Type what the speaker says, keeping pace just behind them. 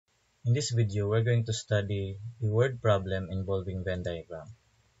In this video, we're going to study a word problem involving Venn diagram.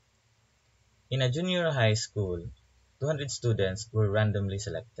 In a junior high school, 200 students were randomly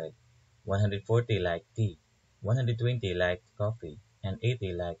selected. 140 liked tea, 120 liked coffee, and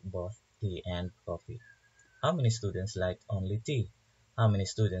 80 liked both tea and coffee. How many students liked only tea? How many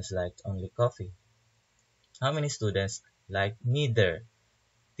students liked only coffee? How many students liked neither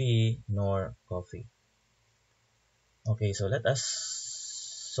tea nor coffee? Okay, so let us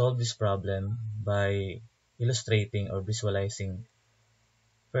solve this problem by illustrating or visualizing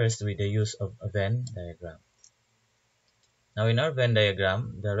first with the use of a Venn diagram. Now in our Venn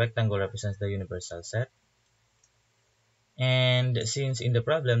diagram, the rectangle represents the universal set. And since in the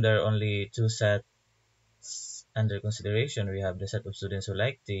problem there are only two sets under consideration, we have the set of students who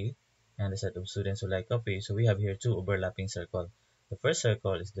like tea and the set of students who like coffee. So we have here two overlapping circles. The first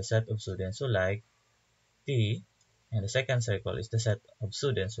circle is the set of students who like tea, and the second circle is the set of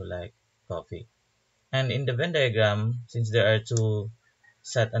students who like coffee. And in the Venn diagram, since there are two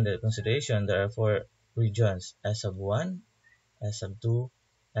sets under consideration, there are four regions: S sub 1, S sub 2,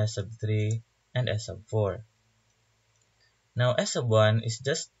 S sub 3, and S sub 4. Now S sub 1 is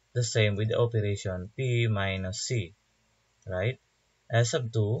just the same with the operation P minus C, right? S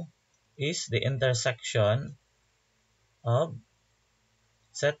sub 2 is the intersection of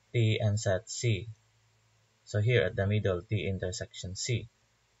set P and set C. So here at the middle, T intersection C.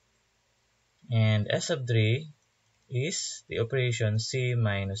 And S sub 3 is the operation C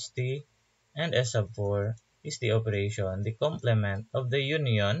minus T, and S sub 4 is the operation, the complement of the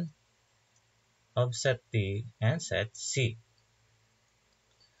union of set T and set C.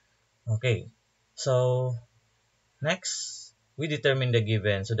 Okay, so next, we determine the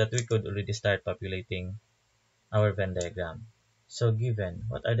given so that we could already start populating our Venn diagram. So given,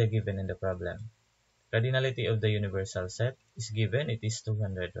 what are the given in the problem? Cardinality of the universal set is given, it is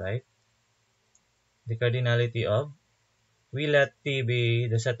 200, right? The cardinality of, we let T be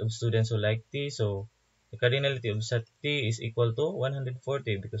the set of students who like T, so the cardinality of set T is equal to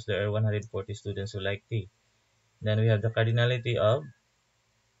 140 because there are 140 students who like T. Then we have the cardinality of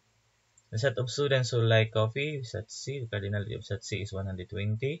the set of students who like coffee, set C, the cardinality of set C is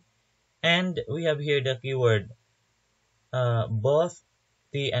 120. And we have here the keyword, both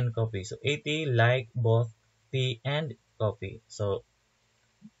tea and coffee. So 80 like both tea and coffee. So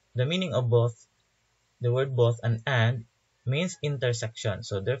the meaning of both, the word both and means intersection.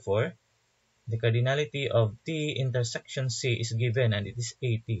 So therefore, the cardinality of T intersection C is given and it is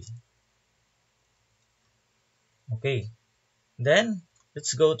 80. Okay, then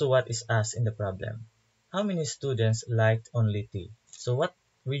let's go to what is asked in the problem. How many students liked only T? So what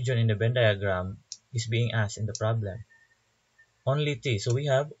region in the Venn diagram is being asked in the problem? Only T. So we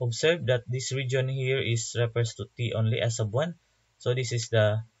have observed that this region here is refers to T only as sub 1. So this is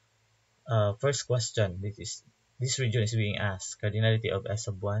the first question. This region is being asked. Cardinality of S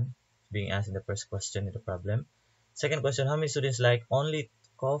sub 1 being asked in the first question in the problem. Second question, how many students like only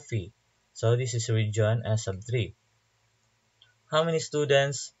coffee? So this is region S sub 3. How many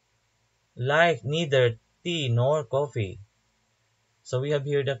students like neither tea nor coffee? So we have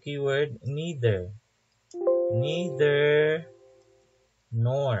here the keyword neither. Neither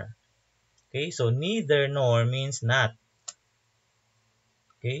nor. Okay, so neither nor means not.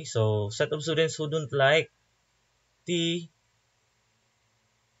 Okay, so set of students who don't like tea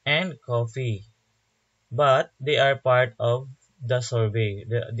and coffee, but they are part of the survey.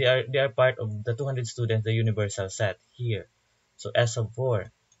 They are part of the 200 students, the universal set here. So S sub 4.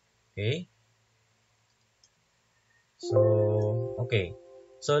 Okay.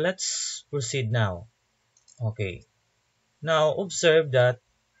 So let's proceed now. Okay. Now observe that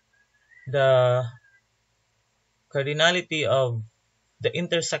the cardinality of the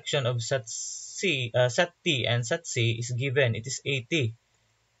intersection of set T and set C is given. It is 80,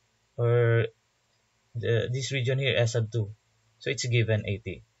 or this region here S sub 2. So it's given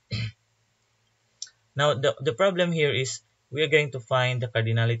 80. Now the problem here is we are going to find the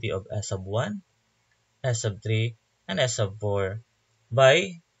cardinality of S sub 1, S sub 3, and S sub 4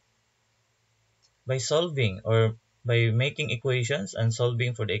 by solving or by making equations and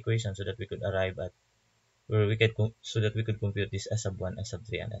solving for the equation so that we could arrive at where we could so that we could compute this S sub 1, S sub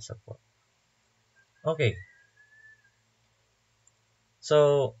 3, and S sub 4. Okay.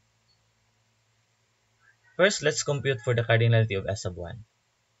 So first, let's compute for the cardinality of S sub 1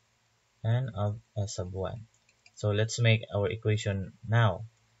 and of S sub 1. So let's make our equation now.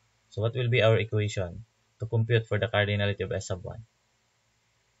 So what will be our equation to compute for the cardinality of S sub 1?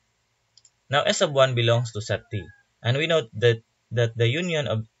 Now S sub 1 belongs to set T. And we know that the union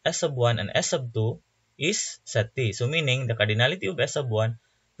of S sub 1 and S sub 2 is set T. So meaning the cardinality of S sub 1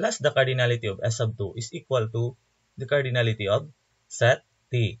 plus the cardinality of S sub 2 is equal to the cardinality of set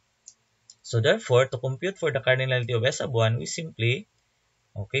T. So therefore, to compute for the cardinality of S sub 1, we simply,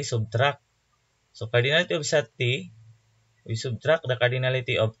 subtract. So cardinality of set T, we subtract the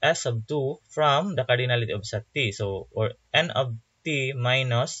cardinality of S sub 2 from the cardinality of set T. So, or N of T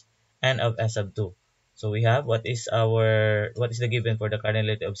minus N of S sub 2. So we have, what is the given for the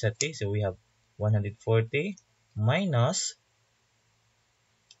cardinality of set T? So we have 140 minus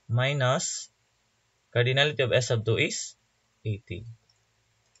cardinality of S sub 2 is 80.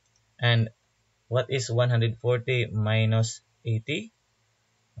 And what is 140 minus 80?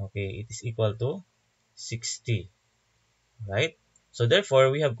 Okay, it is equal to 60, right? So therefore,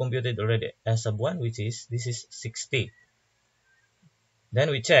 we have computed already S sub 1, this is 60. Then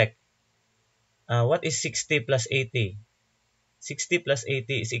we check, what is 60 plus 80? 60 plus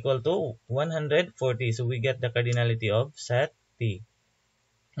 80 is equal to 140. So we get the cardinality of set T.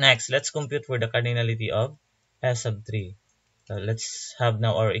 Next, let's compute for the cardinality of S sub 3. So let's have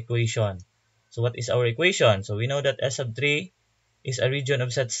now our equation. So what is our equation? So we know that S sub 3 is a region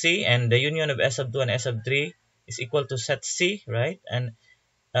of set C, and the union of S sub 2 and S sub 3 is equal to set C, right? And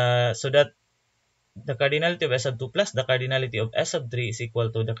so that the cardinality of S sub 2 plus the cardinality of S sub 3 is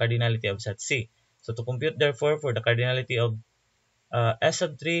equal to the cardinality of set C. So to compute therefore for the cardinality of S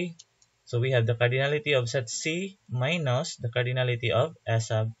sub 3, so we have the cardinality of set C minus the cardinality of S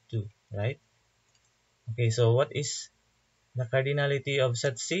sub 2, right? Okay, so what is the cardinality of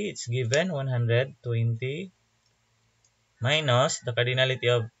set C? It's given 120 minus the cardinality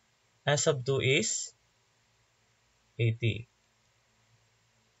of S sub 2 is 80.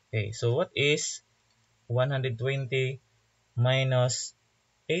 Okay, so what is 120 minus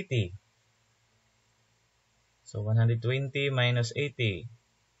 80? So 120 minus 80.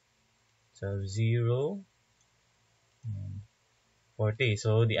 So 0 and 40.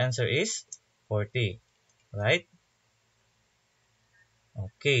 So the answer is 40, right?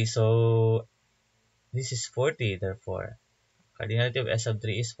 Okay, so this is 40, therefore cardinality of S sub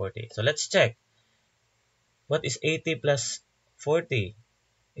 3 is 40. So let's check. What is 80 plus 40?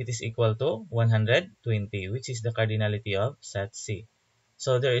 It is equal to 120, which is the cardinality of set C.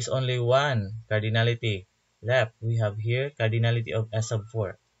 So there is only one cardinality left. We have here cardinality of S sub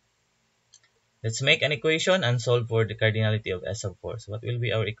 4. Let's make an equation and solve for the cardinality of S sub 4. So what will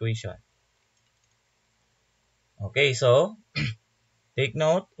be our equation? Okay, so take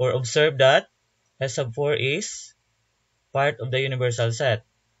note or observe that S sub 4 is part of the universal set.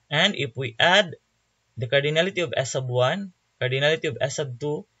 And if we add the cardinality of S sub 1, cardinality of S sub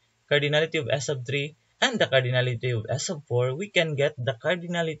 2, cardinality of S sub 3, and the cardinality of S sub 4, we can get the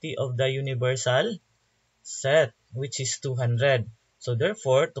cardinality of the universal set, which is 200. So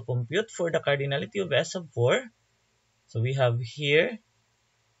therefore, to compute for the cardinality of S sub 4, so we have here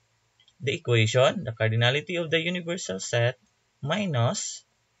the equation, the cardinality of the universal set minus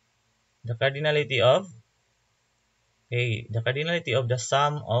the cardinality of the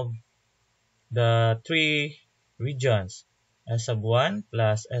sum of the three regions, S sub 1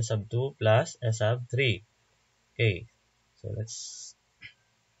 plus S sub 2 plus S sub 3. Okay, so let's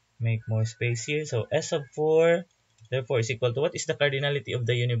make more space here. So S sub 4 therefore is equal to, what is the cardinality of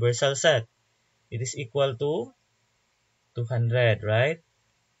the universal set? It is equal to 200, right?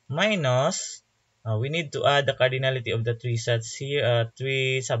 Minus, we need to add the cardinality of the three sets here,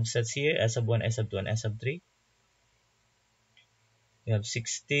 three subsets here, S sub 1, S sub 2, and S sub 3. We have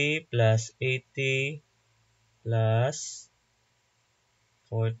 60 plus 80 plus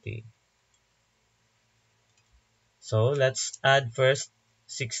 40. So let's add first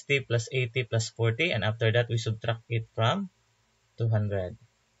 60 plus 80 plus 40, and after that we subtract it from 200.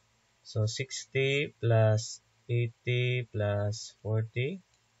 So 60 plus 80 plus 40,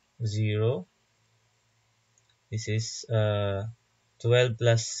 0. This is 12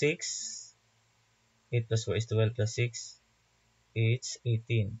 plus 6. 8 plus 4 is 12 plus 6. It's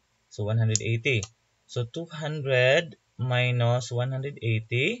 18. So 180. So 200 minus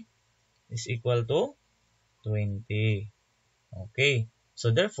 180 is equal to 20. Okay.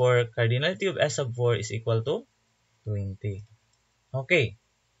 So therefore, cardinality of S sub 4 is equal to 20. Okay.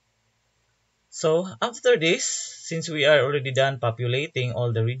 So after this, since we are already done populating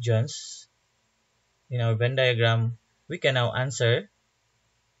all the regions in our Venn diagram, we can now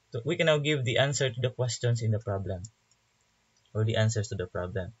give the answer to the questions in the problem, or the answers to the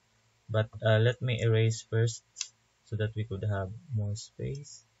problem. But let me erase first so that we could have more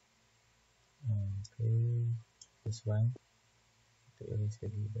space. Okay, this one to erase the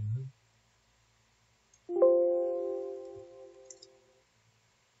given.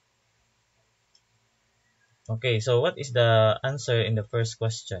 Okay, so what is the answer in the first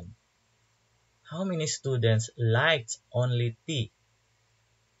question? How many students liked only tea?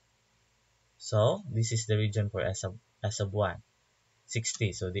 So this is the region for S sub 1,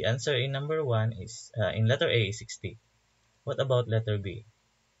 60. So the answer in number 1 is, in letter A is 60. What about letter B?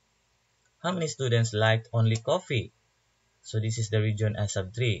 How many students liked only coffee? So this is the region S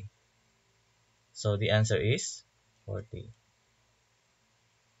sub 3. So the answer is 40.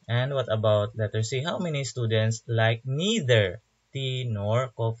 And what about letter C? How many students like neither tea nor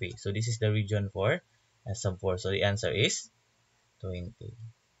coffee? So this is the region for S sub 4. So the answer is 20.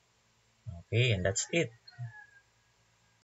 Okay, and that's it.